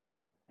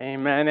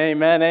Amen,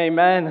 amen,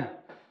 amen.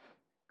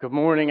 Good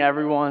morning,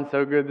 everyone.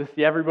 So good to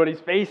see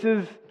everybody's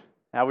faces.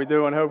 How we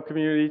doing, Hope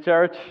Community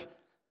Church?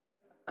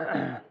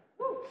 There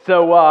we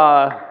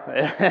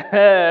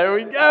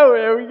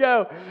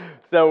go.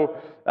 So,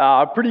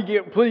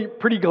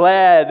 pretty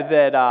glad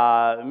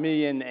that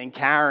me and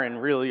Karen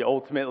really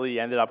ultimately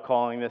ended up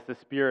calling this the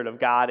Spirit of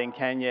God in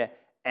Kenya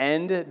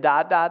and ...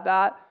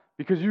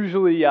 Because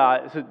usually,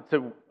 like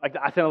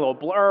I sent a little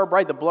blurb,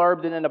 right? The blurb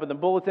didn't end up in the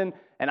bulletin,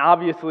 and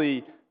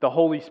obviously the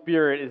Holy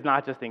Spirit is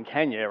not just in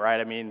Kenya, right?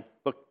 I mean,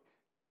 look,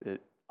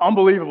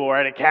 unbelievable,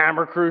 right? A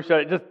camera crew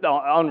show, just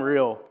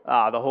unreal.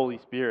 The Holy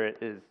Spirit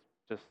is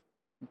just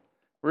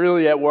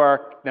really at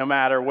work, no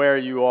matter where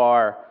you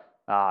are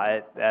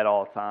at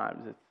all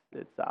times.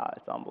 It's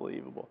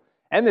unbelievable.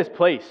 And this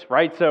place,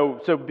 right?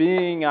 So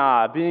being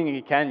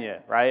in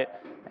Kenya, right?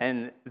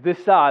 And this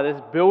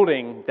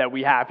building that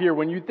we have here,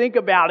 when you think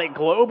about it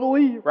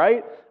globally,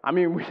 right? I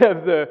mean, we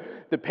have the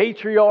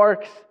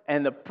patriarchs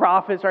and the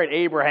prophets, right?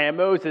 Abraham,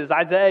 Moses,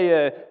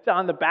 Isaiah,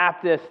 John the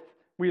Baptist.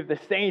 We have the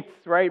saints,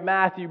 right?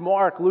 Matthew,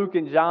 Mark, Luke,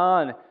 and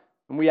John.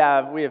 And we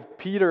have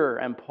Peter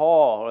and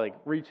Paul, like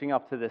reaching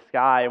up to the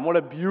sky. And what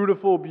a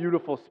beautiful,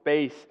 beautiful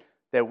space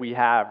that we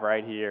have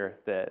right here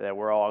that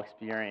we're all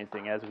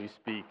experiencing as we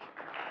speak.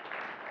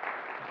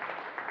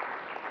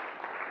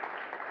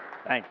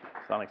 Thank you.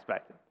 It's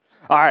unexpected.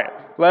 All right,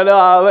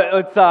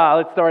 let's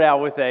start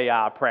out with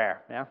a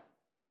prayer. Yeah.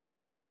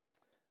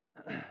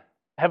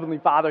 Heavenly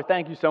Father,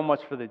 thank you so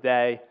much for the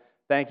day.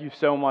 Thank you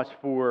so much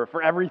for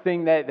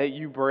everything that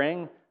you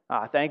bring.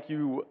 Thank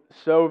you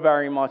so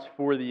very much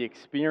for the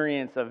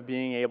experience of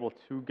being able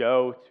to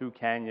go to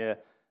Kenya.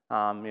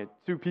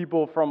 Two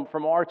people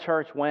from our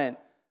church went,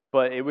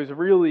 but it was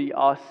really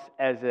us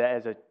as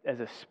a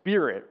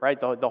spirit, right?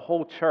 The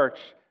whole church,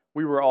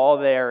 we were all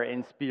there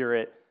in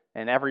spirit.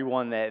 And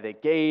everyone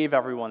that gave,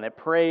 everyone that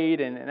prayed,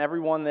 and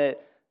everyone that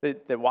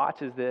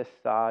watches this,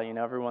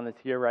 everyone that's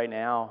here right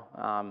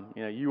now,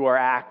 you are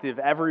active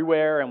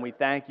everywhere, and we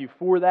thank you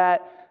for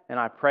that. And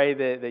I pray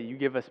that you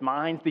give us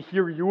minds to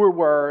hear your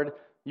word,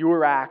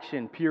 your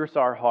action, pierce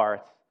our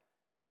hearts.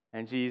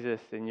 And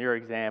Jesus, in your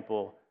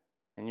example,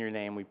 in your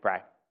name we pray.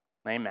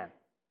 Amen.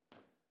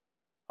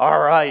 All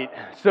right,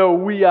 so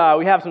we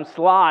have some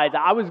slides.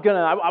 I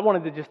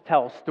wanted to just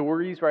tell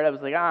stories, right? I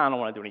was like, I don't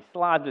want to do any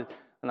slides.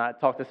 And I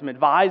talked to some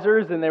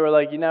advisors, and they were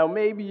like,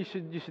 maybe you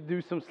should do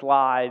some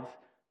slides.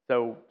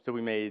 So we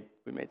made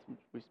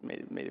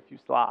a few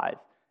slides.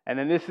 And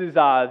then this is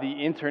the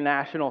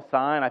international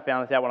sign. I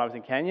found this out when I was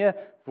in Kenya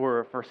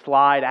for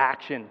slide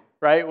action,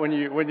 right? When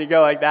you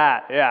go like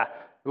that, yeah.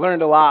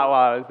 Learned a lot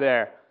while I was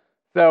there.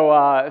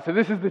 So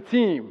this is the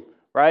team,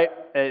 right?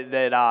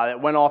 That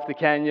went off to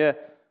Kenya,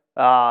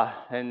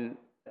 and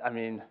I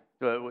mean,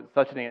 it was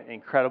such an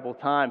incredible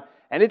time.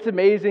 And it's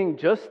amazing,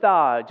 just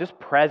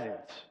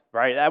presence.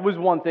 Right, that was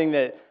one thing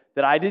that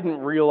I didn't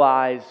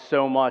realize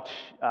so much,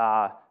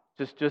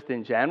 just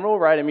in general.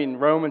 Right, I mean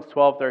Romans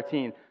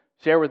 12:13,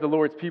 share with the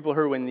Lord's people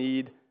who are in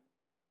need.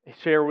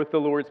 Share with the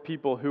Lord's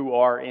people who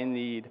are in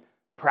need.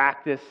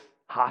 Practice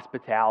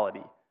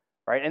hospitality.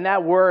 Right, and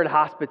that word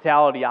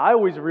hospitality, I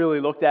always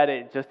really looked at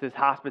it just as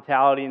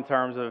hospitality in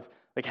terms of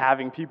like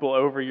having people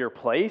over your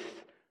place,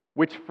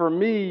 which for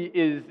me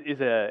is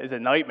a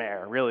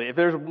nightmare. Really, if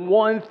there's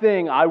one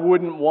thing I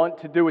wouldn't want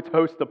to do, it's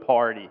host a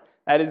party.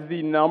 That is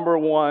the number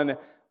one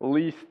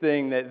least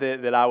thing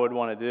that I would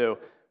want to do.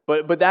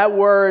 But that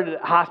word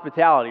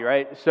hospitality,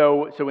 right?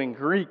 So in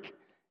Greek,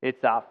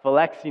 it's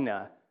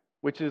philexina,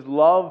 which is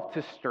love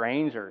to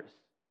strangers,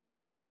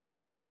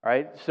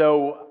 right?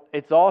 So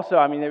it's also,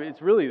 I mean,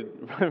 it's really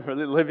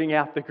living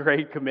out the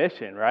Great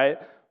Commission, right?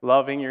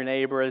 Loving your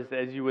neighbor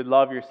as you would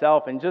love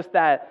yourself, and just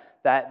that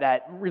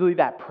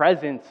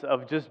presence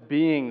of just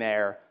being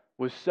there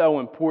was so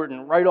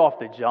important right off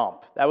the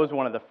jump. That was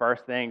one of the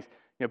first things.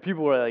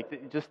 People were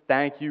like, just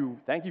thank you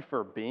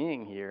for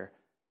being here.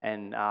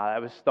 And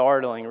that was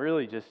startling,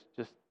 really, just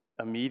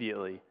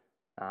immediately.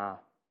 All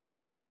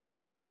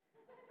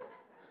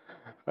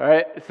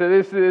right, so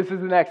this is the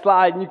next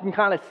slide, and you can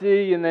kind of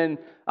see, and then,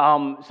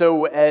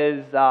 so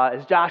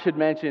as Josh had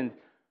mentioned,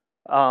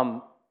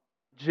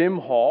 Jim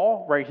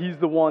Hall, right, he's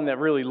the one that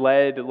really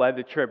led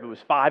the trip. It was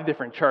 5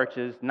 different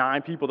churches,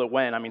 9 people that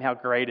went. I mean, how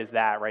great is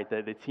that, right,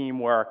 the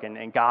teamwork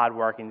and God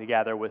working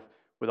together with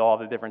all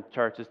the different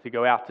churches to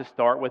go out to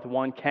start with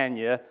One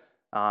Kenya,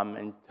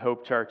 and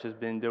Hope Church has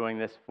been doing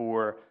this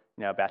for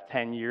about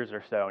 10 years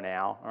or so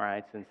now, all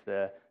right, since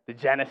the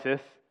Genesis,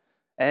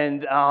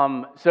 and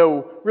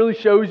so really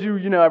shows you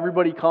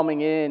everybody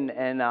coming in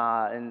and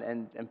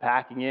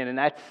packing in, and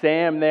that's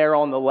Sam there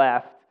on the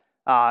left,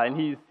 and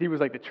he was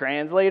like the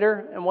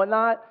translator and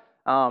whatnot,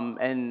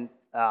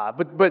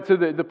 but so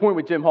the point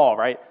with Jim Hall,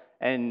 right,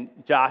 and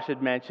Josh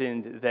had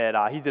mentioned that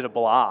he did a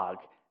blog.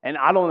 And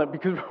I don't know,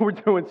 because we're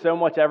doing so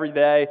much every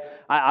day,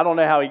 I don't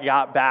know how he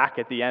got back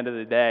at the end of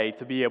the day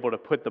to be able to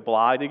put the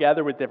blog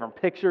together with different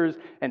pictures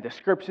and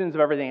descriptions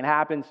of everything that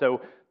happened. So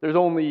there's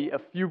only a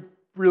few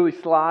really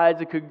slides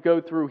that could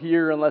go through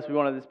here unless we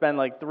wanted to spend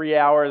like 3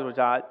 hours,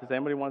 does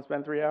anybody want to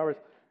spend 3 hours?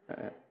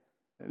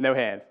 No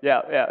hands.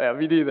 Yeah,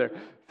 me neither.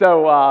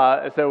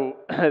 So,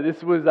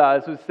 this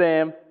was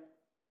Sam,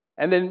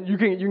 and then you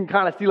can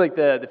kind of see like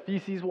the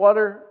feces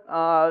water.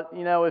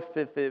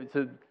 If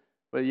it's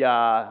but yeah,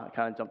 I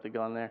kind of jumped the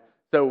gun there.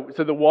 So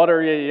the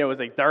water, was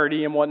like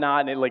dirty and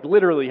whatnot, and it like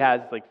literally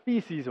has like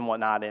feces and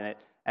whatnot in it.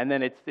 And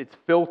then it's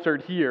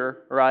filtered here,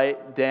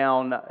 right,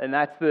 down, and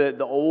that's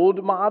the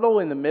old model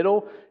in the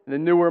middle, and the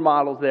newer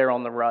model's there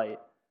on the right.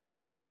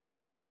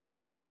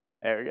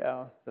 There we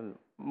go. I'm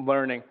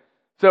learning.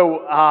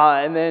 So,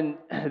 and then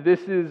this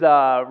is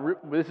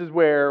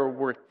where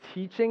we're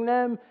teaching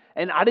them,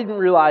 and I didn't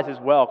realize as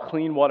well,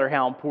 clean water,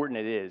 how important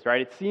it is,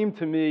 right? It seemed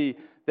to me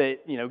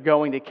that,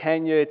 going to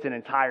Kenya, it's an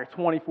entire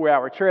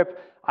 24-hour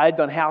trip. I had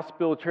done house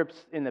build trips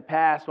in the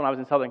past when I was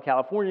in Southern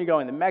California,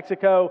 going to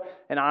Mexico,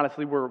 and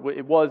honestly,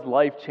 it was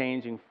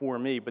life-changing for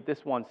me, but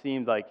this one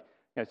seemed like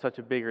such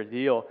a bigger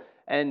deal.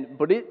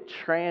 But it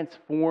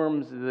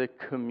transforms the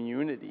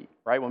community,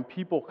 right? When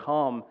people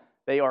come,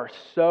 they are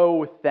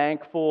so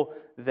thankful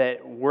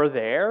that we're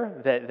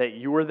there, that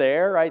you were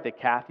there, right? That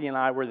Kathy and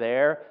I were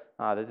there,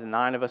 that the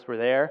 9 of us were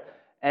there.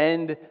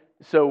 And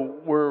so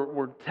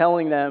we're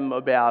telling them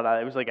about,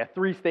 it was like a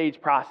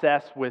 3-stage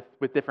process with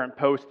different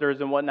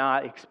posters and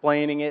whatnot,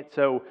 explaining it.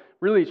 So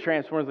really it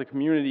transforms the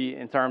community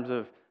in terms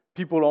of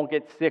people don't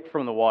get sick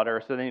from the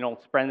water, so then you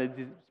don't spread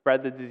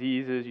the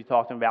diseases. You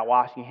talked to them about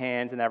washing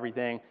hands and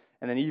everything.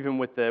 And then even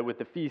with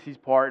the feces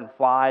part and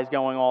flies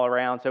going all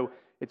around. So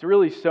it's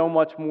really so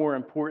much more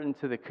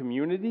important to the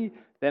community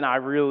than I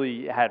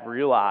really had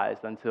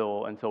realized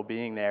until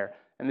being there.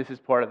 And this is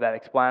part of that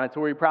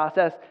explanatory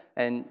process.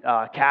 And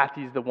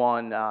Kathy's the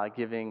one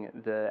giving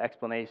the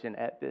explanation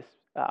at this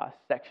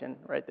section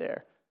right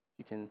there.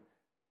 You can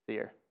see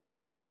her.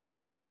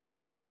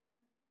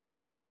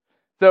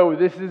 So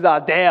this is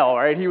Dale,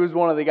 right? He was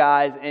one of the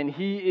guys, and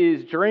he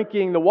is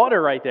drinking the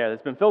water right there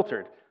that's been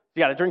filtered.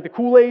 You got to drink the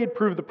Kool-Aid,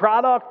 prove the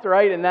product,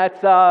 right? And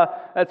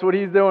that's what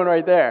he's doing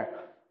right there.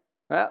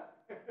 Yeah.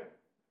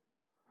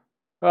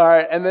 All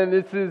right, and then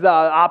this is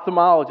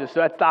ophthalmologist.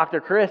 So that's Dr.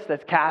 Chris.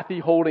 That's Kathy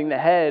holding the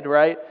head,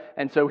 right?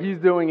 And so he's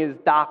doing his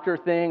doctor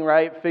thing,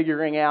 right?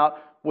 Figuring out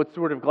what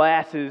sort of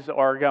glasses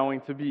are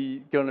going to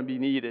be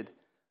needed.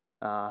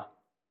 All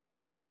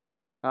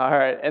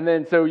right, and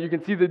then so you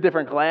can see the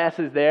different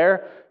glasses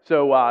there.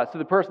 So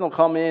the person will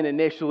come in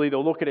initially.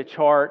 They'll look at a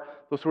chart.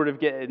 They'll sort of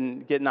get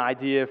an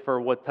idea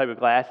for what type of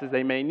glasses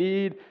they may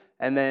need.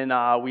 And then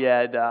we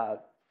had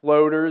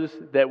floaters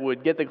that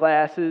would get the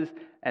glasses,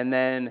 and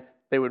then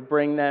they would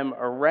bring them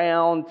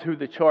around to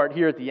the chart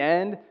here at the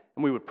end,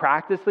 and we would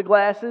practice the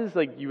glasses.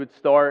 Like you would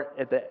start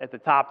at the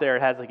top there.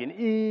 It has like an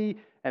E,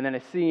 and then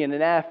a C and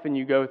an F, and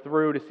you go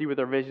through to see what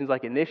their vision's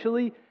like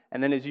initially.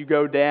 And then as you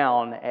go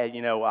down,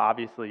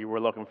 obviously we're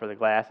looking for the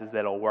glasses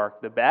that'll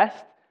work the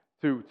best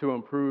to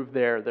improve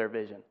their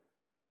vision.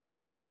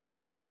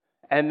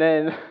 And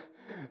then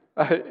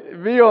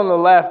me on the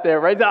left there,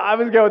 right? So I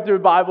was going through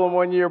the Bible in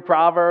one year,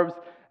 Proverbs,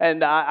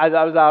 and I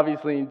was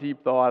obviously in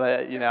deep thought.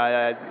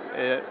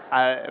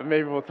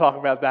 Maybe we'll talk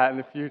about that in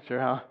the future,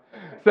 huh?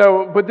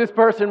 So, but this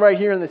person right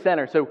here in the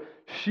center, so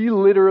she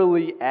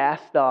literally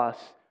asked us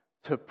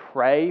to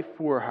pray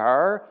for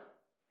her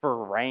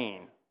for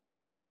rain.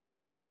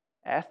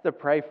 Asked to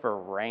pray for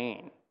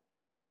rain.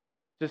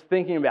 Just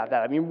thinking about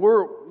that. I mean,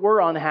 we're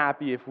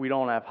unhappy if we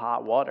don't have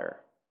hot water,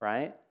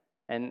 right?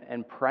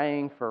 And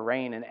praying for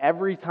rain. And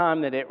every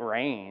time that it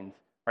rains,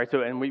 right?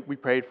 So, and we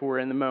prayed for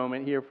in the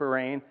moment here for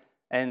rain.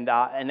 And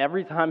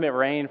every time it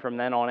rained from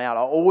then on out, I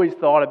always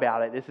thought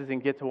about it. This is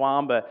in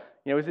Gitawamba.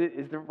 Is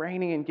it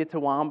raining in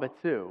Gitawamba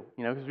too?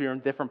 Because we were in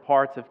different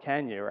parts of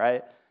Kenya,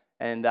 right?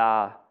 And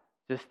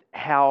just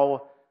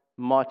how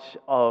much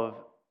of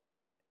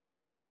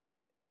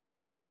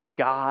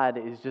God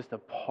is just a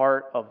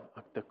part of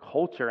the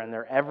culture and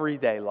their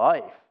everyday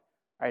life,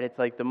 right? It's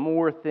like the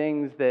more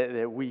things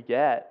that we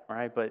get,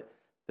 right? But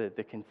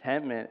the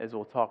contentment, as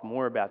we'll talk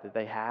more about, that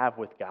they have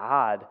with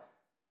God,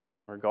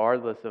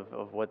 regardless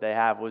of what they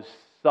have, was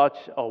such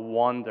a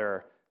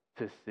wonder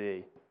to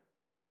see.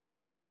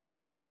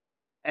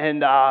 And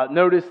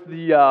notice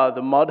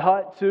the mud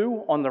hut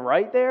too on the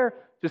right there.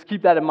 Just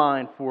keep that in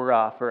mind for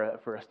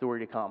a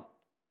story to come.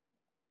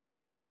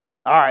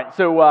 All right,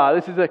 so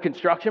this is a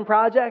construction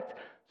project.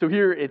 So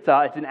here it's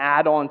an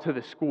add-on to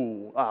the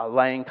school,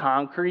 laying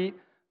concrete.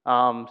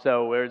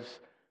 So there's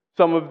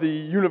some of the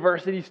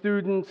university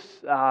students,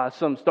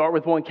 some Start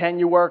With One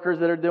Kenya workers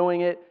that are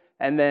doing it,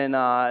 and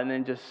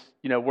then just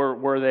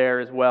we're there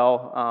as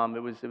well. It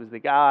was the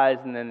guys,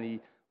 and then the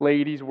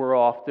ladies were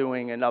off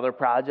doing another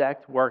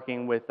project,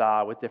 working with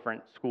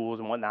different schools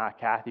and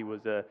whatnot. Kathy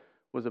was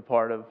a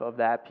part of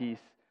that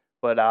piece,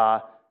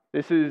 but.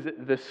 This is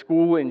the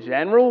school in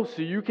general,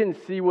 so you can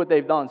see what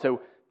they've done.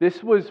 So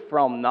this was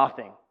from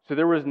nothing. So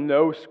there was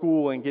no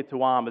school in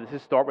Gitawamba.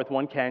 This is Start With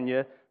One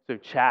Kenya, so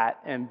Chat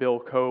and Bill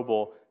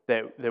Coble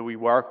that we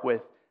work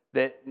with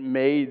that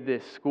made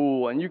this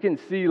school. And you can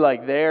see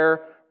like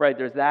there, right,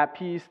 there's that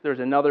piece.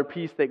 There's another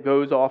piece that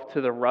goes off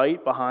to the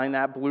right behind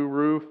that blue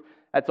roof.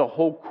 That's a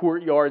whole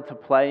courtyard to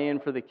play in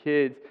for the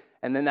kids.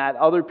 And then that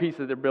other piece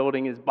that they're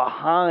building is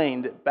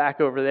behind, back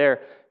over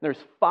there.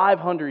 There's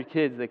 500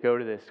 kids that go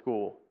to this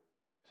school.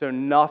 So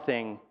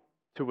nothing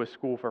to a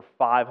school for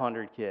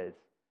 500 kids.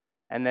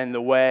 And then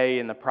the way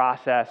and the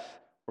process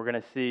we're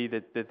going to see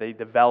that they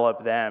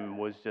developed them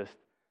was just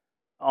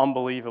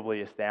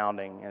unbelievably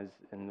astounding,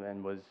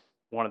 and was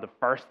one of the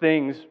first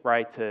things,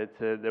 right,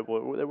 that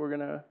we're going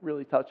to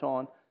really touch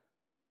on.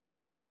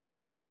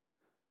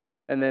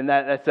 And then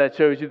that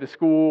shows you the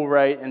school,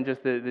 right, and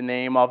just the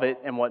name of it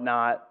and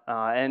whatnot.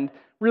 And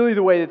really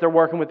the way that they're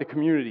working with the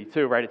community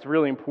too, right? It's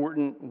really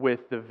important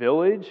with the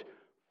village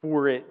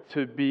for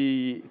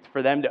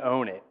them to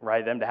own it,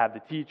 right? Them to have the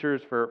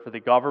teachers, for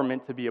the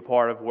government to be a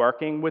part of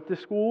working with the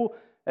school,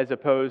 as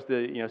opposed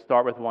to,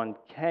 start with One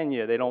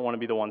Kenya. They don't want to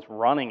be the ones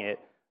running it.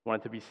 They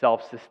want it to be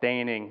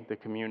self-sustaining the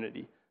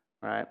community,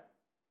 right?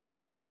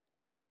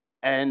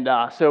 And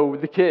so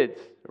the kids,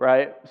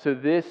 right? So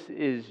this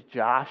is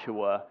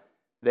Joshua.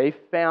 They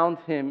found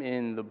him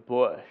in the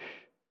bush,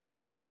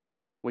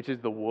 which is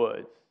the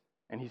woods,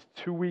 and he's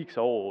 2 weeks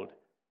old.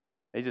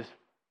 They just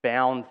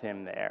found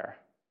him there.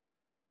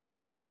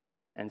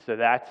 And so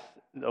that's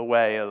the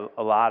way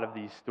a lot of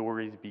these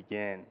stories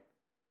begin.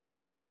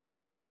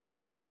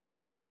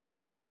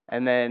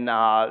 And then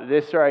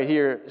this right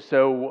here,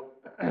 so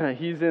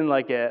he's in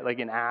like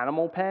an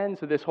animal pen.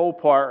 So this whole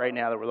part right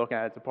now that we're looking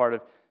at, it's a part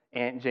of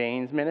Aunt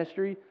Jane's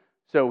ministry.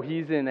 So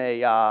he's in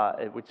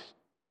which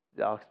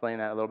I'll explain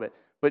that a little bit.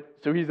 But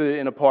so he's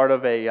in a part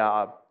of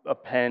a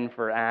pen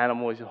for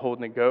animals. He's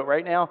holding a goat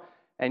right now,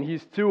 and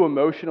he's too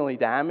emotionally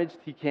damaged.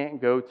 He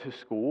can't go to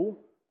school,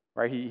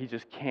 right? He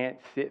just can't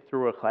sit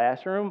through a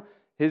classroom.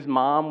 His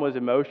mom was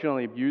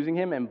emotionally abusing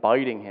him and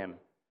biting him,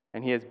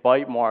 and he has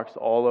bite marks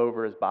all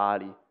over his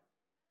body.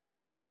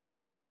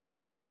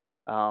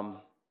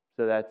 So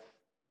that's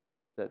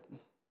that.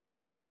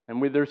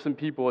 And there's some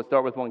people that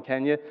start with One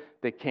Kenya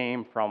that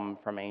came from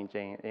Aunt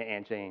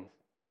Jane's.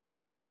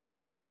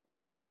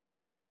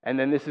 And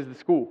then this is the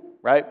school,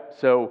 right?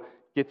 So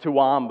get to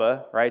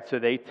Wamba, right? So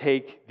they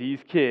take these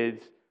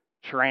kids,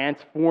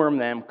 transform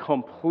them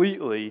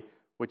completely,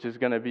 which is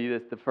going to be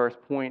the first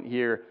point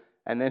here.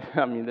 And then,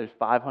 there's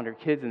 500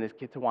 kids in this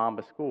Get to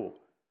Wamba school.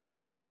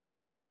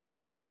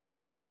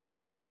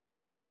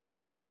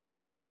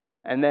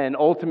 And then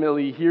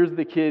ultimately, here's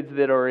the kids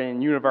that are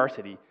in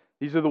university.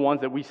 These are the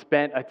ones that we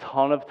spent a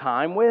ton of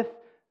time with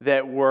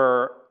that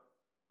were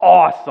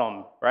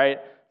awesome, right?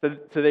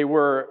 So they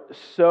were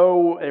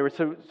so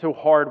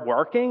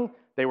hardworking.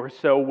 They were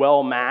so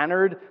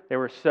well-mannered. They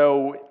were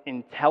so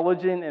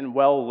intelligent and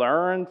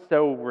well-learned,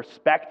 so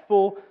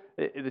respectful.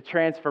 The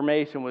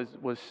transformation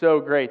was so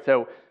great.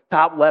 So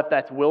top left,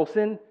 that's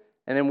Wilson.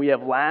 And then we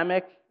have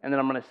Lamech. And then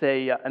I'm going to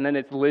say, and then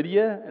it's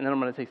Lydia. And then I'm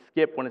going to say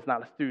Skip when it's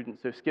not a student.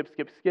 So Skip.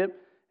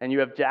 And you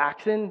have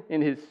Jackson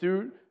in his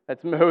suit.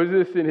 That's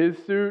Moses in his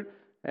suit.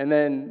 And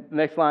then the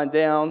next line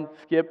down,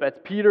 Skip, that's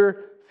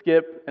Peter,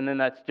 Skip, and then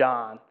that's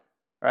John.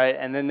 Right,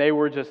 and then they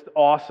were just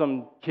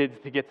awesome kids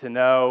to get to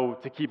know,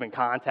 to keep in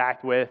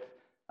contact with,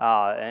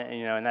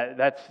 and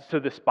that's so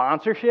the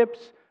sponsorships,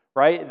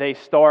 right? They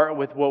start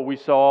with what we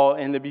saw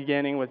in the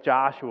beginning with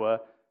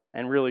Joshua,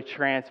 and really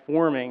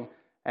transforming,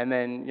 and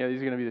then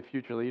these are going to be the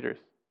future leaders.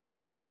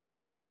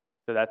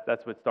 So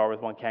that's what Start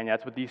with One Kenya.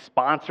 That's what these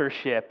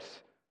sponsorships,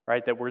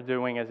 right, that we're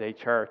doing as a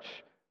church.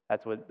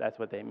 That's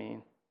what they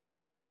mean.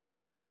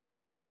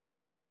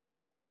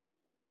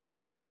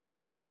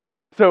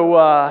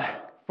 So.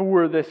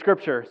 For the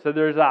scripture. So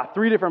there's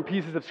 3 different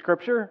pieces of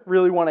scripture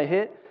really want to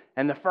hit.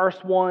 And the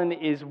first one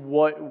is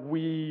what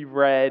we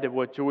read,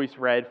 what Joyce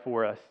read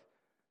for us.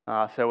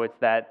 So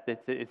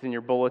it's in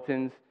your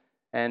bulletins.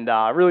 And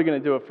really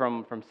going to do it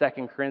from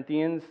 2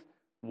 Corinthians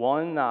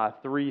 1,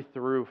 3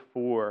 through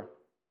 4.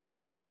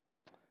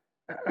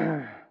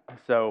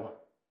 So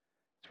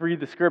let's read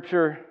the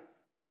scripture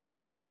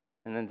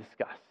and then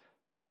discuss.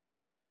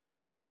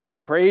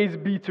 Praise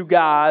be to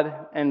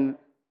God and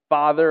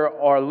Father,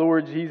 our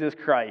Lord Jesus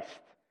Christ,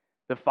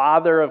 the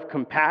Father of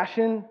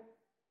compassion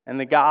and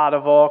the God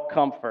of all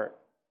comfort,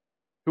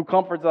 who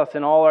comforts us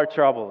in all our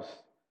troubles,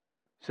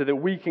 so that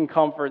we can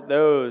comfort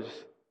those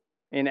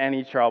in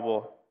any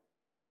trouble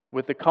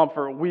with the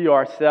comfort we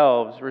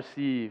ourselves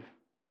receive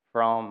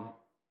from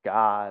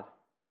God.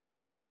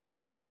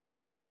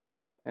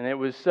 And it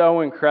was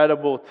so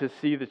incredible to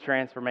see the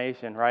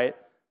transformation, right?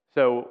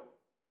 So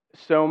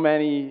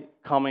many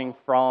coming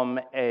from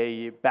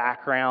a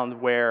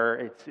background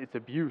where it's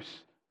abuse,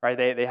 right?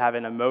 They have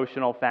an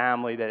emotional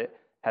family that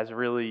has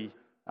really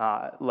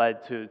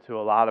led to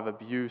a lot of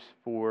abuse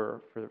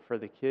for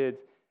the kids.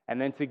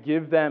 And then to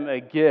give them a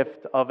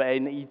gift of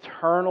an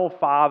eternal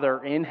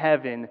Father in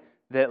heaven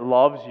that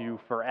loves you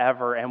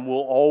forever and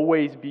will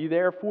always be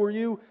there for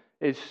you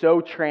is so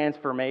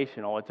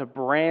transformational. It's a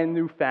brand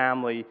new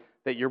family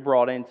that you're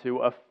brought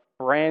into, a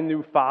brand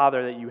new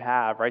Father that you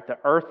have, right? The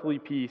earthly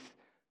piece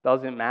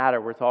doesn't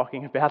matter. We're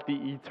talking about the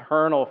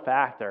eternal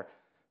factor.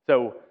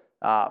 So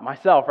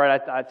myself,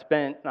 right, I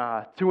spent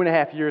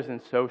 2.5 years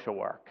in social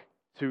work,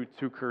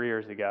 two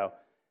careers ago.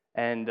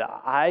 And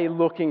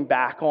looking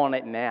back on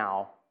it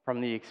now,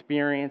 from the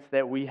experience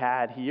that we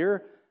had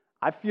here,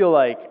 I feel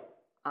like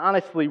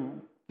honestly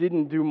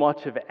didn't do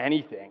much of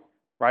anything,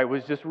 right?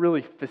 Was just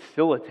really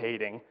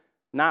facilitating,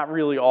 not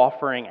really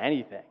offering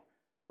anything,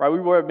 right? We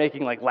were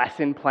making like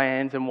lesson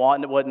plans and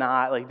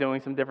whatnot, like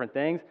doing some different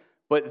things,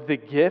 but the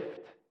gift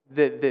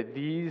that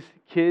these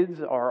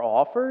kids are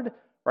offered,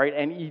 right?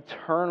 An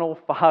eternal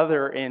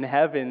Father in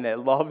heaven that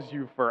loves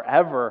you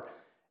forever,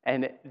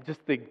 and just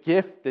the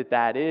gift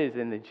that is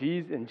in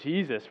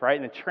Jesus,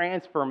 right? And the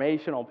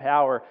transformational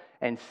power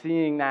and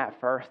seeing that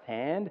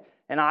firsthand.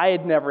 And I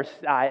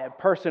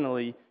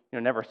personally,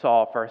 never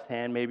saw it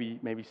firsthand.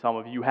 Maybe some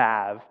of you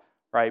have,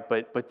 right?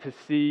 But to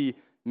see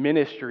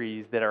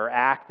ministries that are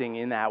acting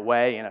in that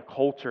way, and a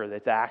culture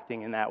that's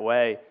acting in that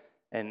way,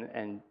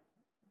 and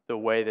the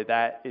way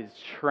that is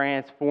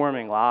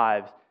transforming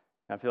lives.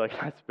 I feel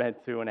like I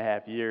spent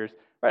 2.5 years,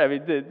 right? I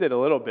mean, did a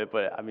little bit,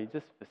 but I mean,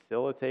 just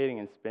facilitating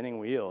and spinning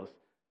wheels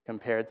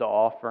compared to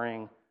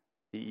offering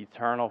the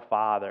eternal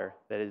Father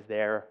that is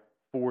there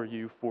for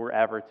you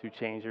forever to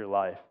change your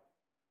life.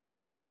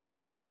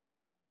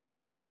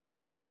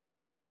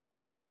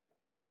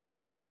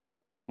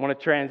 I want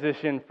to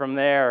transition from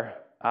there.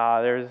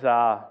 There's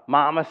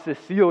Mama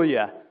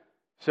Cecilia.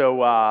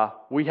 So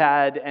we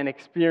had an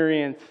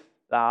experience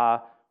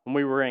when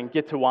we were in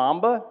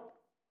Gitawamba,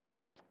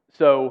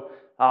 so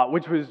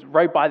which was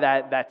right by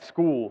that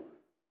school,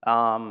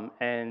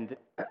 and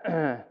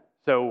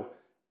so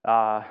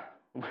the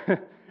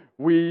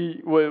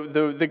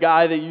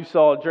guy that you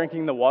saw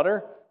drinking the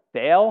water,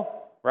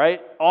 Dale,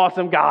 right?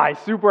 Awesome guy,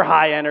 super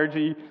high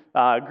energy,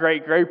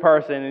 great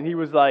person, and he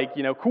was like,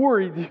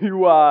 Corey, do you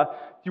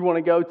want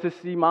to go to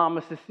see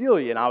Mama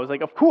Cecilia? And I was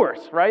like, of course,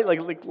 right?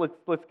 Like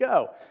let's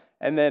go.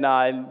 And then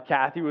and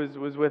Kathy was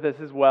with us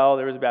as well.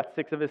 There was about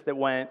 6 of us that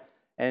went,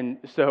 and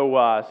so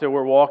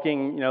we're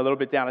walking, a little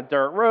bit down a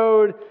dirt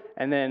road,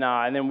 and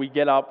then we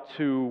get up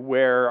to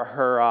where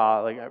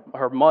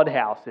her mud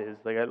house is,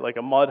 like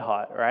a mud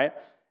hut, right?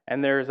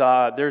 And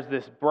there's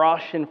this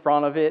brush in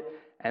front of it,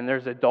 and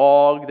there's a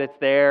dog that's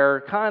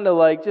there, kind of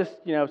like just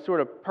sort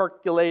of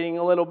percolating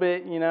a little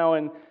bit,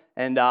 and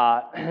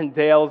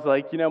Dale's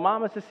like,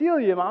 Mama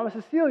Cecilia,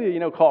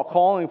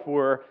 calling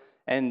for her,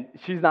 and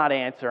she's not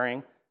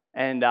answering.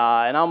 And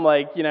I'm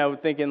like,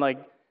 thinking like,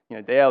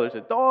 Dale, there's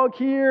a dog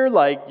here,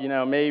 like,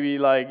 maybe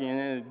like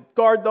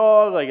guard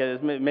dog, like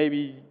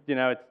maybe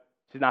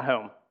she's not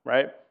home,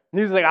 right?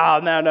 And he's like, oh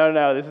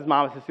no, this is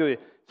Mama Cecilia.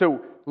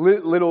 So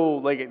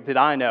little like did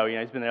I know,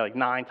 he's been there like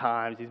 9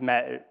 times. He's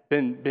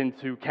been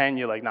to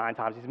Kenya like 9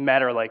 times. He's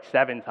met her like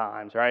 7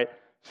 times, right?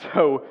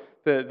 So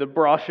the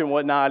brush and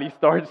whatnot, he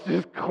starts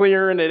just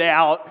clearing it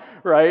out,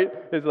 right?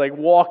 It's like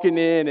walking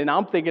in, and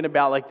I'm thinking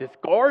about like this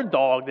guard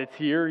dog that's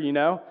here,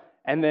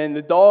 And then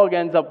the dog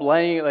ends up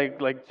laying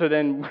like so.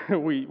 Then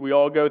we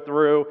all go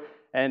through,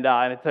 and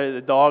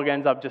the dog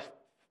ends up just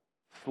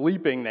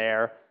sleeping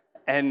there.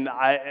 And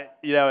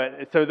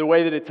so the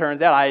way that it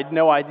turns out, I had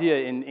no idea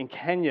in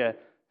Kenya.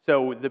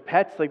 So the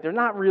pets, like, they're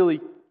not really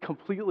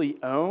completely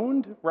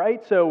owned,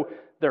 right? So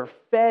they're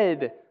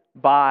fed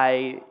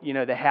by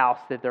the house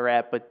that they're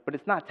at, but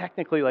it's not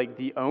technically like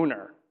the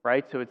owner,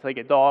 right? So it's like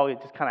a dog;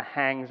 it just kind of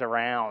hangs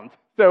around.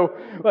 So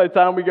by the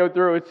time we go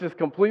through, it's just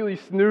completely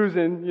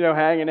snoozing,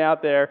 hanging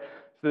out there.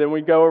 So then we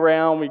go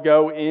around, we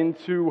go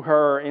into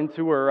her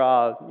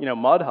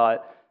mud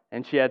hut,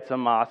 and she had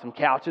some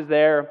couches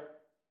there.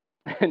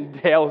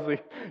 And Dale's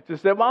like,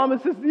 just said,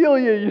 Mama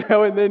Cecilia,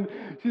 and then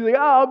she's like,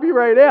 oh, I'll be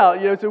right out,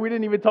 So we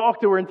didn't even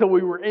talk to her until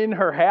we were in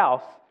her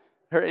house,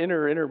 in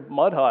her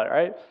mud hut,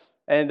 right?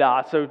 And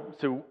so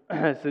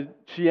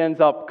she ends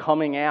up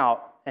coming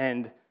out,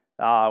 and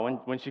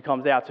when she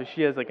comes out, so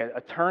she has like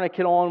a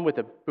tourniquet on with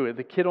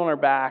the kid on her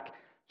back.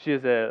 She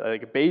has a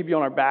baby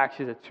on her back.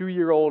 She has a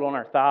 2-year-old on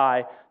her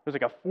thigh. There's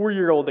like a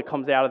 4-year-old that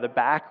comes out of the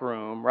back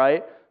room,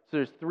 right? So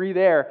there's 3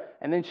 there,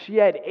 and then she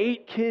had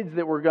 8 kids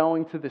that were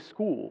going to the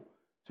school.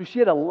 So she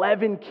had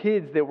 11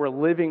 kids that were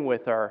living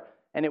with her,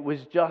 and it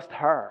was just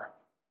her,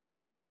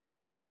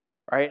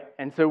 right?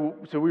 And so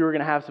we were going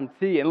to have some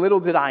tea, and little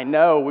did I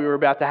know we were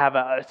about to have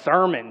a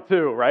sermon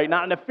too, right?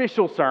 Not an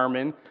official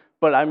sermon,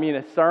 but I mean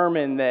a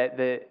sermon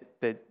that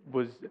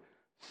was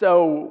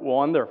so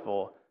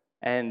wonderful.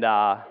 And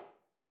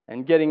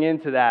getting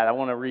into that, I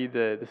want to read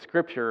the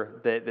scripture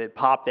that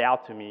popped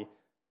out to me.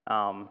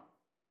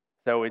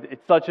 So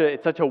it's such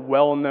a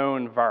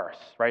well-known verse,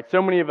 right?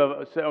 So many of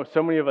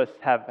us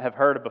have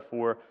heard it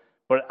before,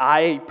 but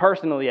I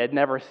personally had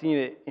never seen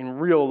it in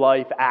real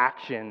life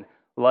action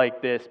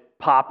like this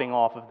popping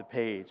off of the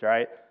page,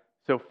 right?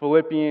 So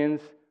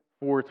Philippians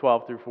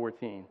 4:12 through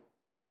 14.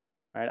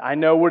 Right? I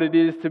know what it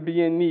is to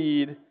be in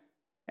need,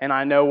 and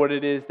I know what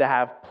it is to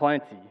have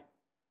plenty.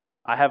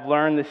 I have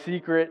learned the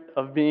secret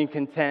of being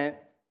content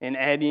in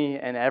any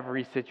and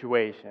every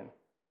situation.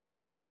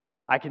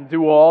 I can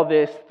do all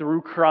this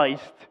through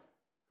Christ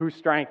who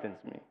strengthens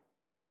me.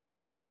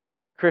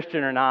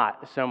 Christian or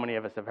not, so many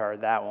of us have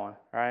heard that one,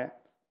 right?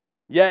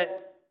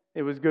 Yet,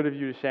 it was good of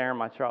you to share in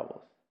my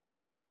troubles.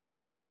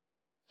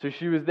 So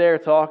she was there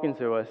talking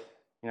to us,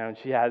 and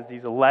she has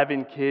these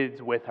 11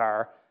 kids with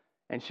her,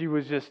 And she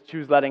was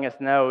letting us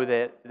know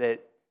that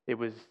it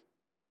was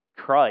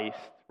Christ,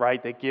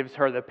 right, that gives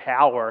her the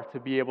power to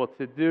be able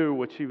to do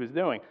what she was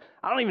doing.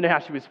 I don't even know how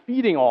she was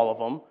feeding all of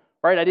them,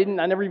 right? I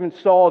never even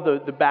saw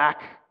the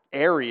back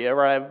area,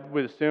 right? I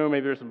would assume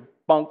maybe there's some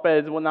bunk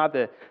beds and whatnot,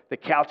 the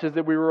couches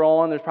that we were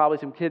on. There's probably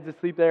some kids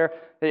asleep there.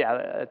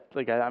 Yeah,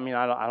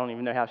 I don't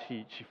even know how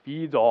she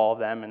feeds all of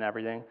them and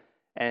everything.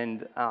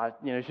 And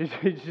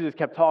she just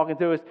kept talking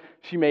to us.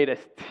 She made us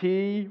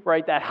tea,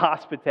 right? That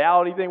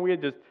hospitality thing. We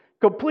had just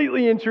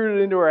completely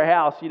intruded into her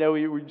house. We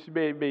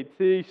made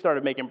tea. She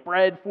started making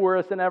bread for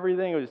us and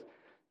everything. It was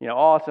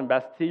awesome.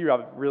 Best tea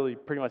I've really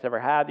pretty much ever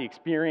had. The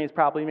experience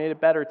probably made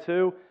it better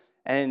too.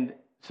 And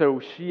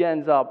so she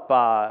ends up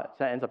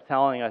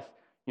telling us,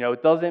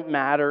 it doesn't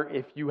matter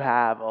if you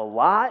have a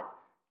lot.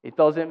 It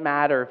doesn't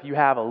matter if you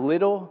have a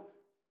little.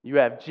 You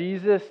have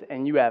Jesus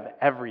and you have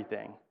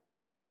everything.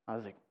 I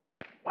was like,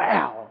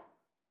 wow.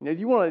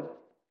 You want to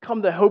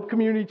come to Hope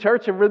Community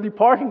Church in Ridley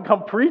Park and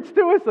come preach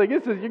to us? Like, you're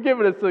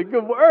giving us a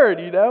good word,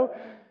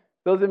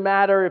 Doesn't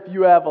matter if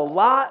you have a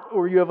lot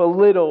or you have a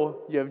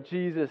little. You have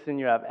Jesus and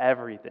you have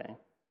everything.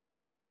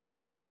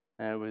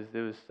 And it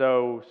was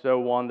so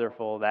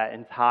wonderful, that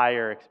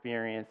entire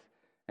experience.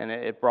 And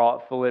it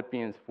brought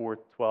Philippians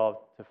 4:12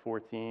 to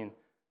 14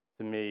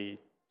 to me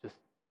just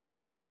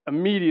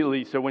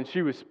immediately. So when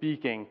she was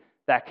speaking,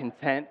 that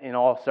content in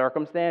all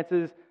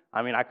circumstances,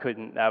 I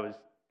was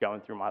going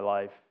through my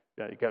life,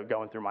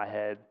 going through my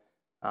head.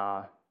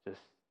 I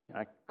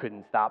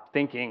couldn't stop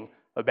thinking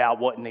about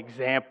what an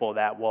example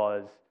that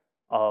was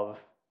of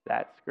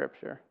that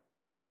scripture.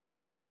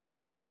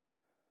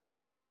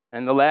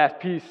 And the last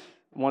piece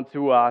I want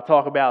to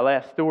talk about,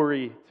 last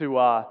story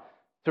to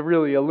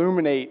really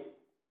illuminate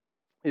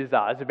is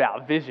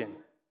about vision,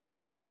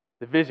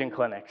 the vision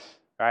clinics,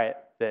 right,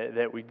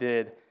 that we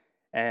did,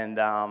 and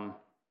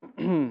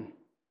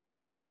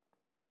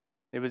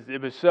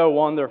it was so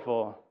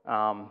wonderful.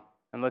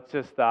 And let's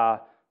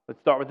start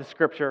with the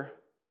scripture,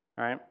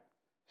 all right?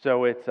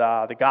 So it's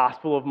the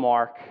Gospel of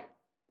Mark.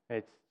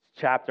 It's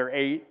chapter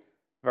 8,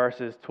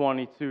 verses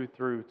 22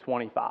 through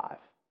 25.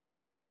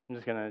 I'm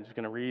just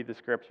gonna read the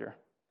scripture.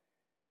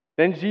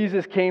 Then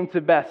Jesus came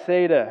to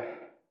Bethsaida,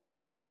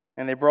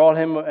 and they brought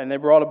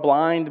a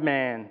blind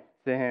man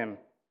to him,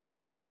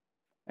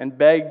 and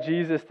begged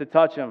Jesus to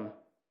touch him.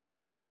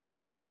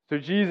 So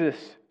Jesus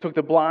took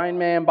the blind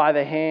man by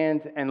the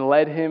hand and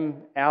led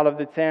him out of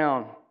the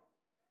town.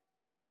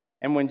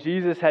 And when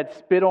Jesus had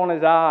spit on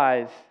his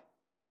eyes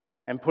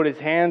and put his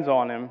hands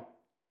on him,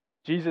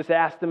 Jesus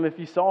asked him if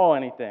he saw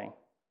anything.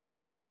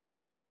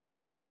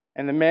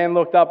 And the man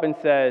looked up and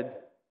said,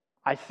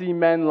 "I see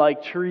men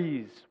like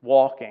trees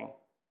walking."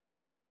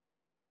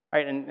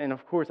 Right, and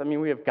of course,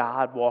 we have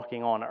God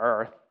walking on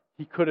earth.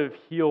 He could have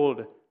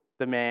healed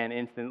the man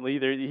instantly.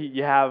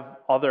 You have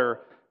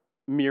other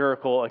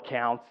miracle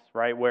accounts,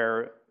 right,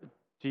 where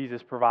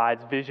Jesus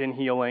provides vision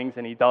healings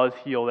and he does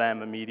heal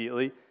them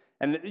immediately.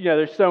 And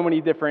there's so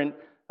many different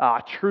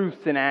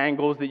truths and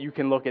angles that you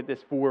can look at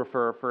this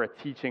for a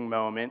teaching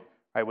moment,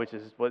 right? Which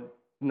is what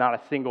not a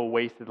single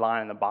wasted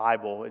line in the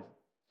Bible is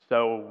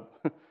so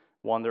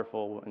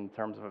wonderful in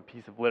terms of a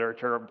piece of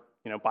literature.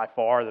 By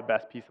far the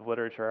best piece of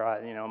literature,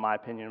 in my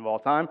opinion, of all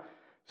time.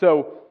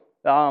 So,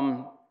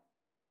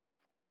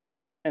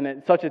 and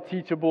it's such a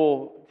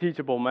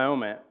teachable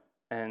moment.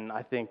 And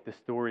I think the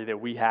story that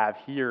we have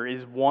here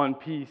is one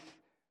piece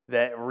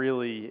that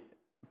really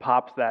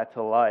pops that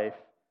to life.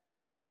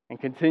 And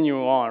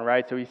continuing on,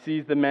 right? So he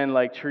sees the men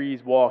like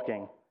trees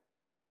walking.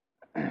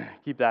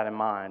 Keep that in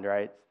mind,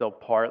 right? Still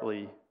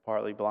partly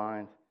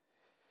blind.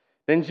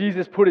 Then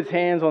Jesus put his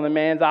hands on the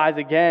man's eyes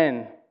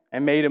again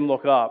and made him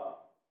look up.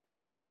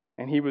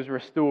 And he was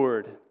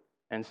restored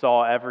and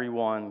saw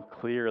everyone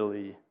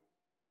clearly.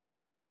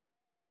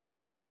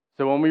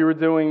 So when we were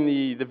doing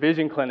the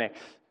vision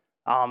clinics,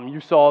 you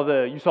saw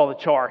the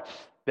charts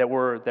that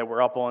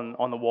were up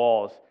on the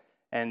walls.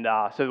 And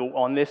so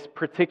on this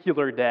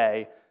particular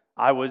day,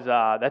 I was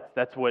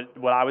that's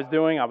what I was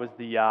doing. I was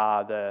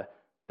the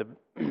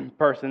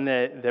person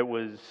that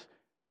was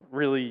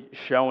really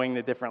showing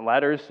the different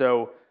letters.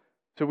 So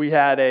we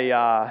had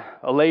a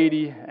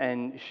lady,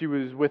 and she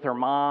was with her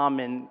mom,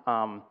 and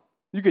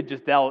you could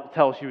just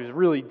tell she was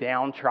really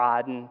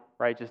downtrodden,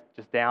 right?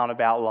 Just down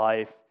about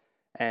life,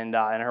 and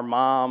her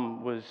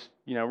mom was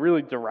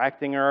really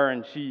directing her,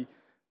 and she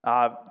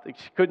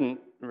couldn't,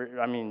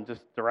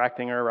 just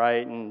directing her,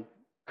 right, and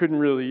couldn't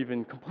really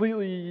even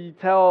completely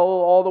tell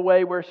all the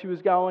way where she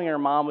was going. Her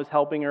mom was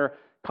helping her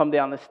come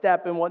down the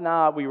step and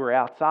whatnot. We were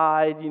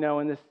outside,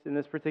 in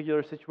this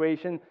particular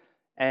situation,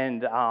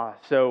 and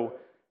so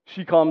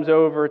she comes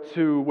over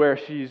to where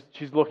she's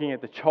looking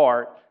at the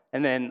chart,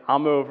 and then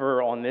I'm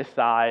over on this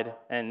side,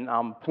 and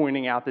I'm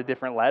pointing out the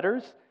different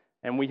letters.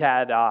 And we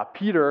had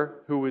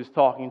Peter, who was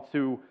talking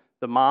to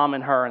the mom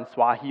and her in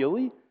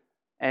Swahili,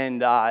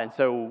 and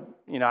so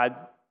I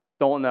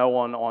don't know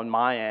on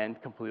my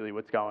end completely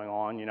what's going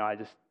on. I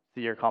just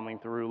see her coming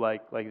through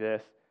like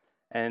this,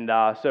 and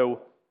so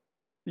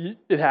he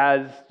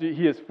has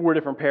 4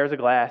 different pairs of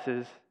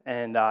glasses,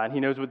 and he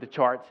knows what the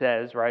chart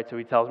says, right? So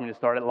he tells me to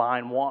start at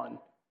line 1.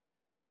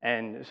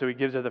 And so he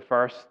gives her the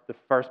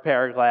first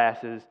pair of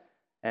glasses,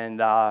 and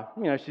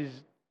you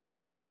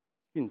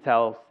can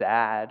tell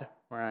sad,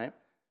 right?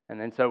 And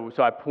then so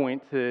I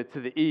point to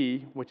the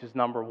E, which is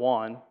number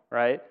 1,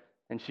 right?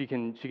 And she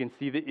can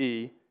see the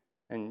E,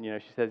 and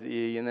she says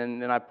E, and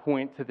then I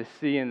point to the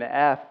C and the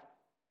F,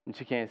 and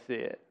she can't see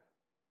it,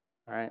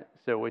 right?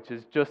 So which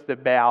is just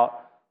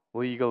about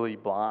legally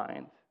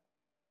blind,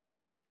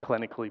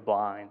 clinically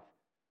blind.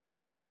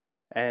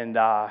 And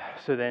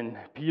so then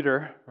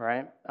Peter,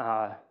 right,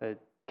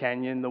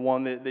 Kenyon, the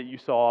one that you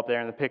saw up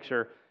there in the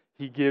picture,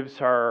 he gives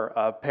her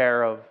a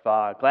pair of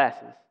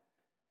glasses.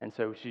 And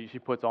so she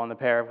puts on the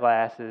pair of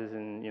glasses,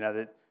 and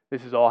that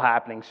this is all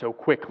happening so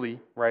quickly,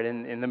 right,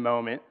 in the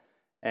moment.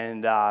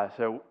 And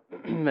so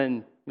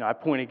then I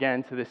point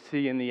again to the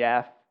C and the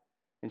F,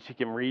 and she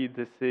can read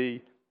the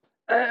C,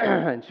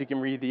 and she can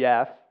read the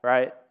F,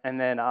 right? And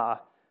then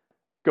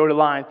go to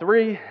line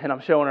 3, and I'm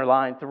showing her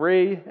line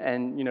 3,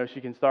 and she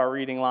can start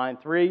reading line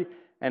 3,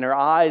 and her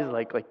eyes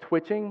like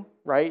twitching,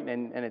 right?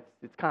 And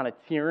it's kind of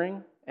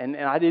tearing, and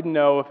I didn't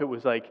know if it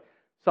was like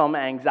some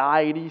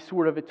anxiety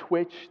sort of a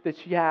twitch that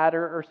she had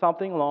or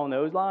something along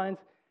those lines.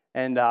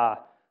 And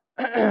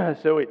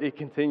so it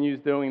continues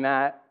doing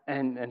that,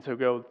 and so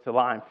go to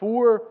line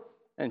 4,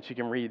 and she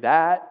can read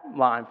that.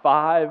 Line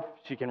 5,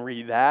 she can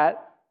read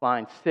that.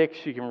 Line 6,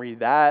 she can read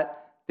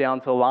that.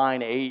 Down to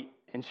line 8,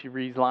 and she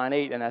reads line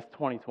 8, and that's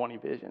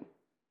 20/20 vision,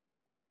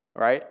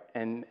 right?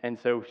 And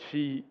so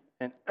she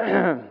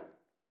and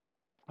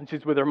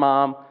she's with her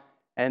mom,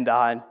 and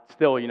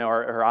still,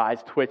 her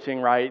eyes twitching,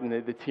 right, and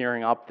the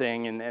tearing up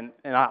thing, and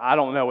I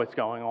don't know what's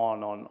going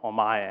on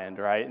my end,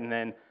 right? And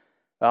then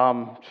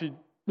she,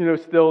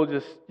 still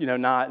just,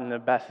 not in the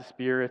best of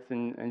spirits,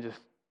 and just,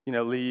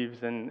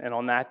 leaves. And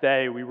on that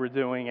day, we were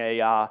doing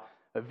a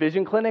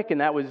vision clinic,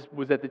 and that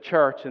was at the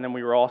church, and then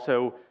we were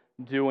also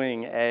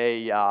doing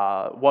a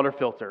water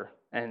filter,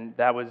 and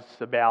that was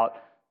about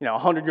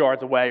 100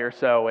 yards away or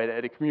so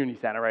at a community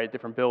center, right, a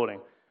different building.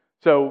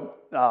 So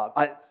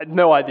I had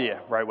no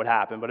idea, right, what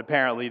happened, but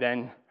apparently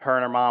then her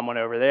and her mom went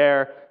over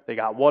there, they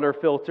got water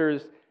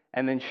filters,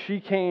 and then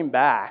she came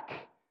back,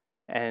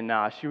 and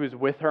she was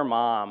with her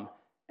mom,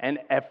 and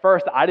at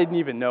first I didn't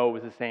even know it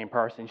was the same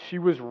person. She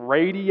was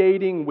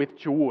radiating with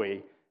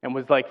joy and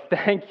was like,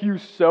 thank you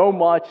so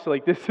much,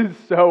 like this is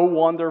so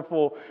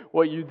wonderful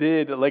what you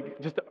did,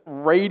 like just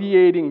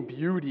radiating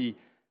beauty,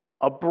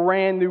 a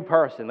brand new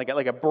person,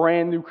 like a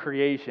brand new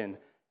creation,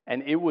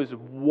 and it was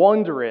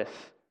wondrous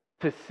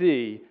to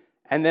see.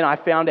 And then I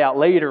found out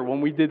later when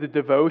we did the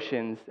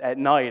devotions at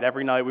night,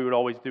 every night we would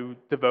always do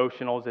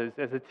devotionals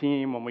as a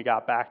team when we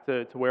got back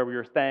to where we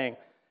were staying,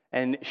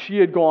 and she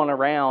had gone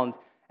around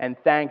and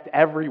thanked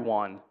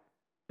everyone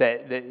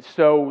that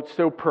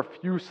so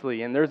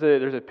profusely. And there's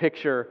a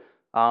picture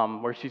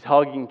where she's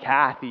hugging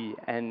Kathy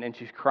and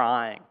she's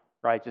crying,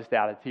 right, just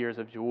out of tears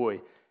of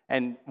joy.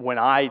 And when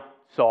I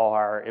saw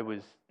her, it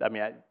was,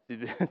 she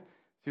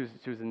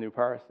was a new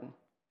person.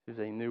 She was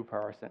a new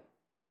person.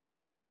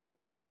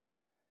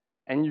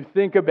 And you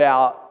think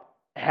about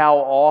how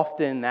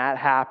often that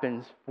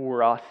happens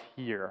for us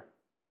here,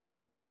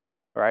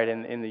 right,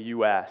 in the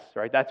U.S.,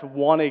 right? That's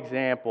one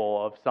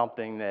example of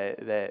something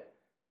that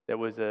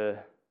was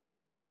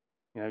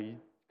you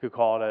could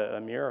call it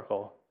a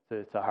miracle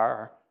to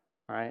her,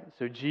 right?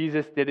 So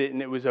Jesus did it,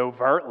 and it was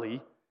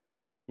overtly,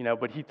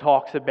 but he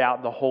talks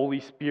about the Holy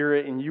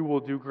Spirit, and you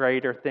will do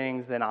greater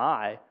things than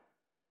I.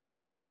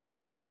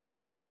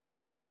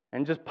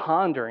 And just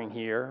pondering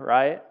here,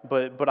 right?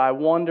 But I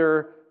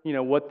wonder,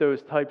 what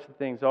those types of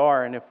things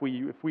are, and if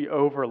we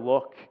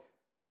overlook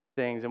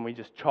things and we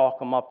just chalk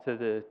them up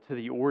to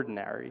the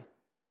ordinary.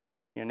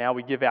 Now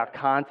we give out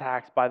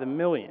contacts by the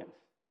millions,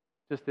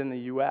 just in the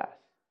U.S.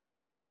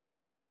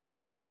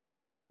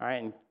 All right,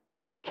 and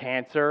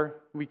cancer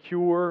we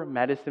cure,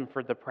 medicine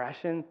for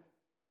depression,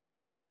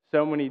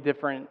 so many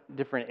different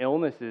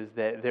illnesses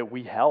that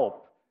we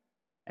help,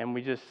 and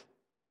we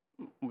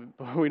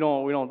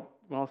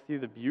don't see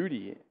the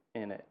beauty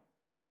in it.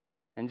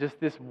 And just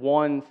this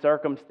one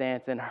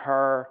circumstance in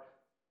her,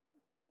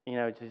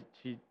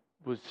 she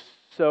was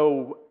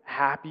so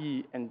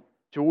happy and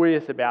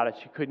joyous about it,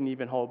 she couldn't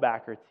even hold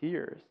back her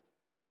tears.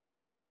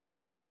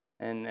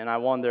 And I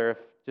wonder if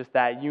just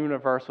that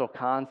universal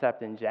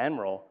concept in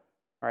general,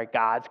 right,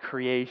 God's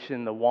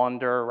creation, the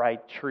wonder, right,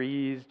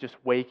 trees, just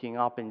waking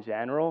up in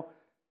general,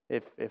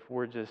 if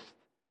we're just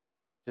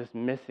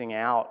missing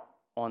out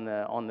on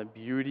the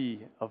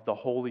beauty of the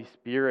Holy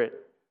Spirit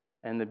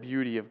and the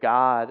beauty of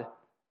God,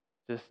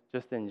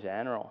 just in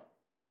general,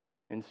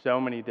 in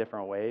so many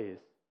different ways.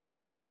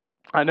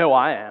 I know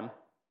I am,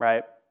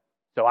 right?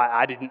 So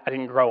I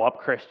didn't grow up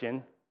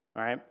Christian,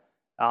 right?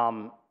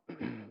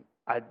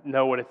 I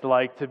know what it's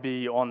like to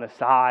be on the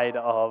side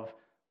of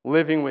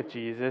living with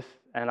Jesus,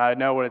 and I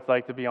know what it's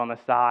like to be on the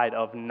side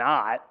of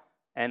not,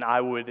 and I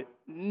would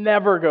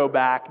never go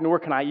back, nor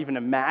can I even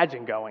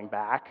imagine going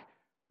back,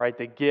 right?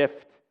 The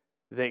gift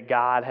that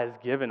God has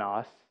given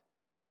us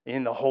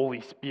in the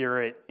Holy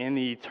Spirit, in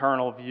the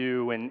eternal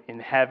view, and in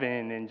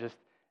heaven, and just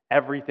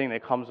everything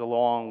that comes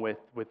along with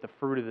the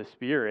fruit of the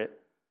Spirit.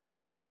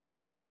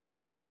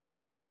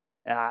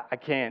 And I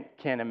can't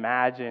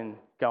imagine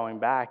going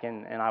back.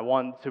 And I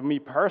want, to me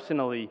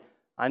personally,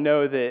 I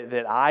know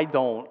that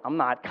I'm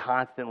not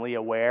constantly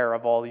aware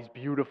of all these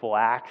beautiful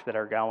acts that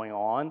are going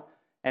on.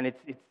 And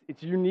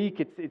it's unique.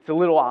 It's a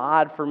little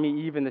odd for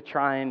me even to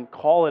try and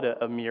call it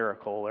a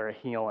miracle or a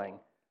healing.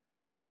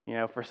 You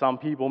know, for some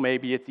people,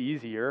 maybe it's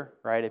easier,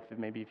 right?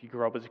 If you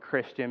grew up as a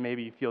Christian,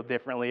 maybe you feel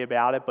differently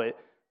about it,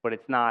 but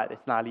it's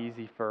not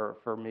easy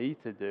for me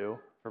to do,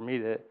 for me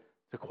to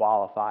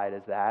qualify it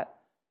as that.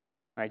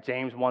 Right?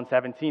 James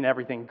 1:17,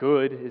 everything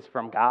good is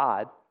from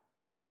God.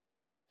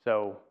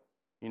 So,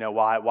 you know,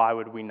 why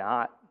would we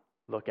not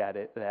look at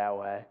it that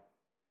way?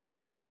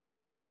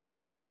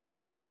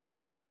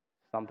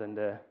 Something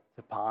to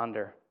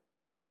ponder.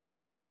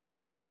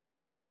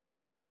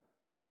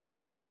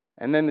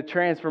 And then the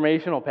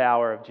transformational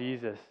power of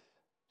Jesus,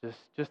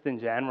 just in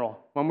general.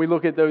 When we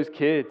look at those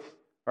kids,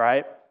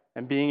 right,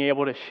 and being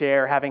able to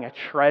share, having a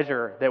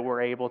treasure that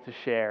we're able to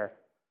share,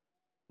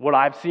 what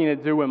I've seen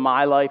it do in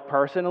my life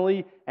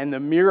personally, and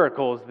the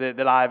miracles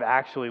that I've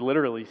actually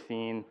literally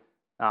seen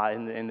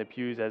in the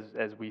pews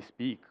as we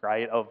speak,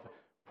 right, of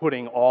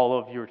putting all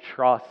of your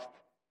trust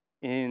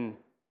in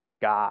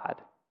God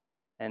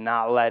and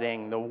not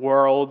letting the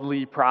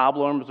worldly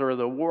problems or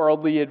the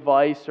worldly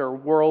advice or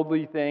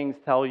worldly things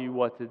tell you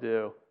what to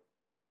do.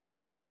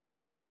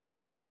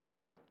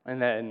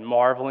 And then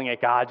marveling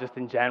at God just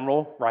in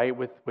general, right,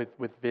 with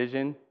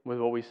vision, with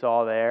what we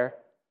saw there.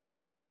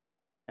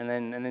 And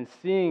then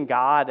seeing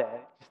God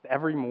just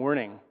every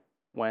morning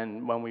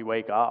when we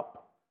wake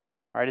up.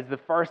 Right? Is the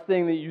first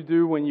thing that you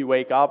do when you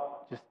wake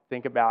up just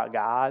think about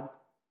God?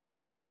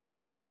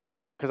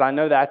 Because I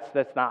know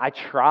that's not, I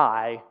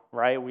try,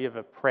 right? We have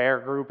a prayer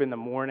group in the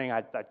morning.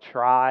 I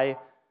try,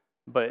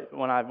 but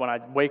when I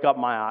wake up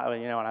when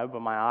I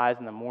open my eyes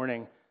in the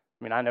morning,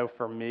 I mean, I know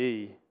for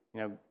me,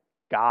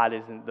 God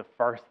isn't the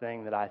first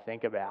thing that I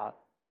think about.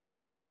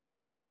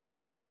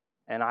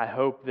 And I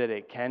hope that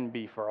it can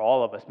be for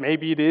all of us.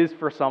 Maybe it is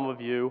for some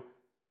of you.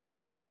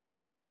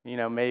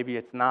 Maybe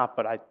it's not,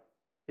 but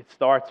it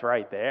starts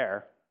right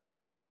there,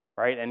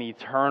 right? An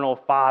eternal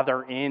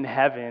Father in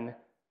heaven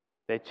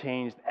that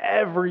changed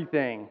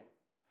everything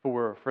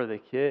for the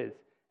kids.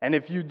 And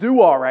if you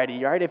do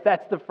already, right, if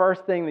that's the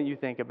first thing that you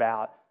think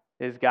about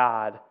is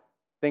God,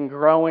 then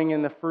growing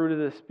in the fruit of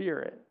the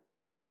Spirit,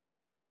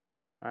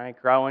 right?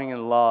 Growing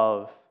in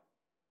love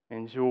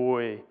and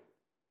joy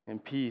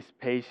and peace,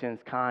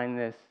 patience,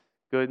 kindness,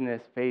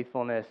 goodness,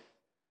 faithfulness,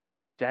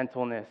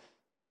 gentleness,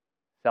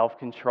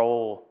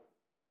 self-control.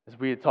 As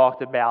we had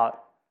talked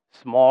about,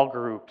 small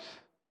groups,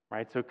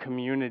 right? So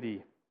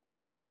community,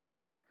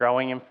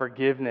 growing in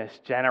forgiveness,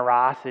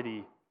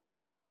 generosity,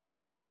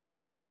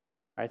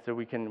 right? So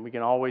we can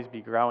always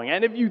be growing.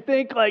 And if you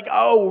think like,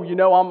 oh,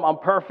 I'm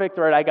perfect,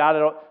 right? I got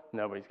it all.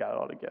 Nobody's got it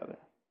all together,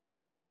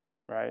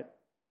 right?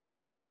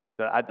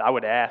 So I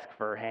would ask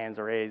for hands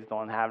raised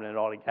on having it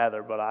all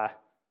together, but I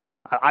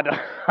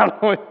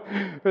don't.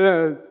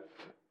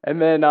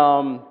 And then,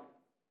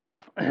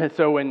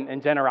 so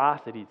in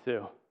generosity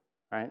too,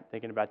 right?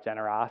 Thinking about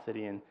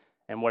generosity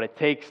and what it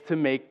takes to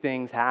make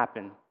things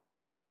happen.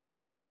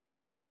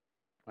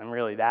 And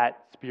really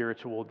that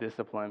spiritual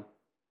discipline.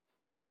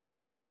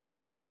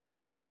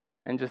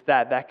 And just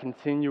that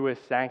continuous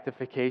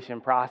sanctification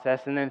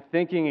process. And then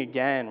thinking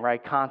again,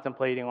 right?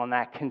 Contemplating on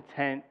that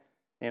content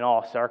in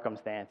all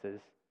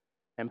circumstances.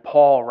 And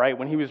Paul, right,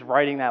 when he was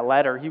writing that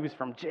letter, he was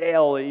from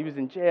jail. He was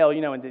in jail,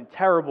 in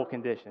terrible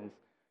conditions.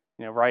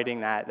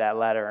 Writing that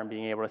letter and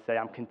being able to say,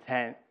 I'm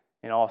content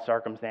in all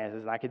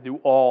circumstances, and I can do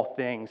all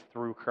things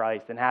through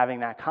Christ, and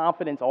having that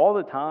confidence all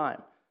the time,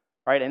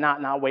 right, and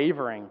not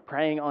wavering,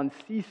 praying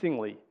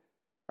unceasingly,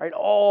 right,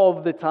 all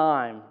of the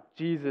time,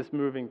 Jesus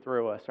moving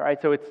through us,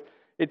 right? So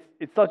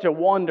it's such a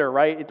wonder,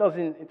 right? It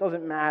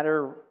doesn't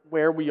matter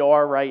where we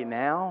are right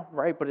now,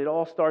 right? But it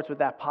all starts with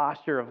that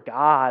posture of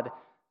God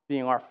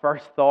being our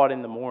first thought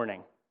in the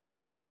morning.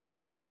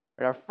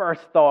 Right? Our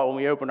first thought when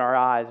we open our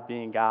eyes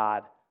being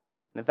God.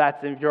 And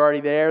if you're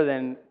already there,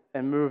 then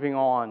moving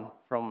on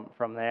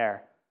from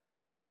there.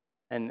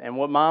 And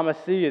what Mama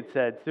C had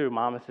said too,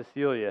 Mama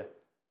Cecilia,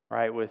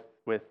 right? With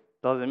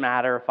doesn't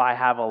matter if I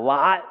have a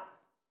lot,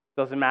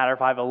 doesn't matter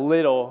if I have a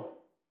little,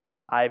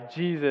 I have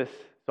Jesus,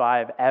 so I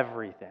have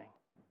everything.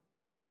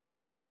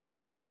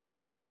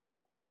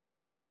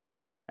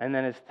 And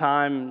then as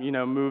time,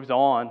 moves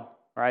on,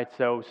 right?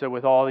 So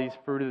with all these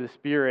fruit of the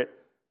Spirit,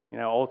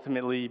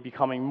 ultimately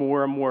becoming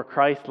more and more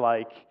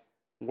Christ-like,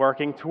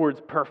 working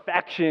towards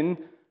perfection,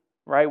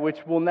 right? Which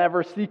we'll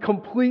never see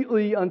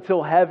completely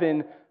until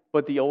heaven,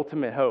 but the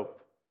ultimate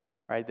hope,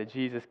 right? That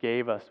Jesus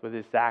gave us with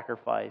his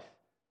sacrifice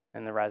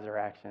and the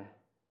resurrection.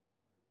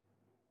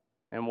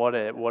 And what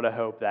a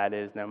hope that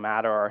is, no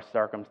matter our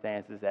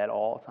circumstances at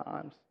all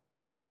times.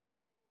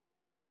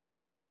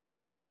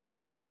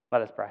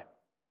 Let us pray.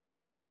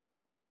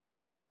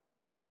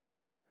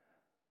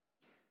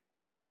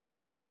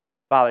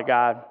 Father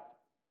God,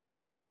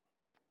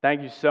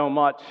 Thank you so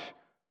much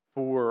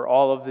for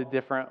all of the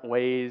different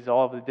ways,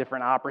 all of the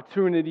different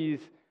opportunities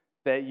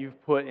that you've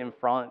put in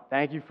front.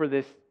 Thank you for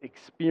this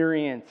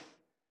experience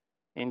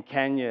in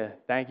Kenya.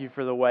 Thank you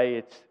for the way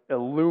it's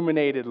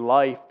illuminated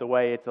life, the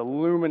way it's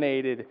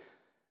illuminated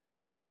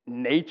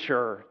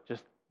nature,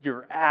 just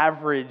your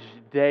average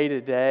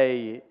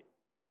day-to-day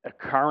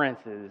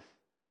occurrences,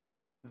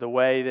 the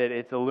way that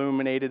it's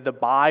illuminated the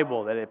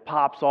Bible, that it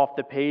pops off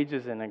the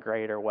pages in a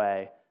greater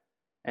way.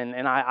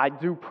 And I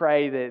do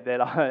pray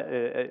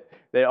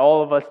that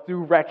all of us do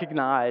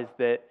recognize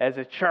that as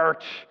a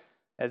church,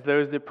 as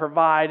those that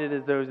provided,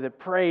 as those that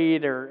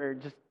prayed, or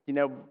just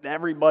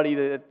everybody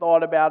that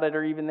thought about it,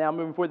 or even now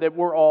moving forward, that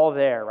we're all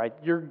there, right?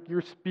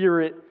 Your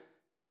spirit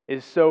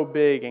is so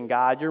big, and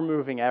God, you're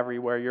moving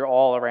everywhere. You're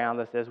all around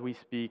us as we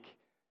speak.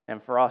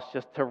 And for us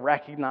just to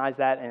recognize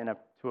that and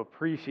to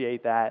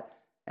appreciate that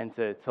and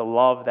to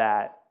love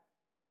that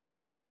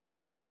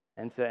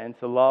and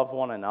to love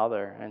one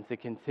another and to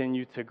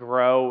continue to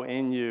grow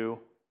in you,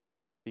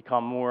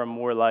 become more and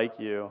more like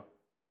you,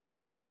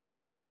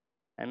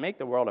 and make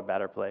the world a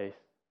better place.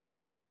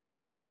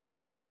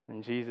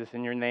 In Jesus,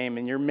 in your name,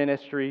 in your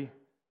ministry,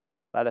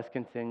 let us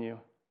continue.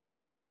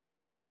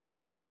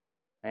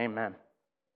 Amen.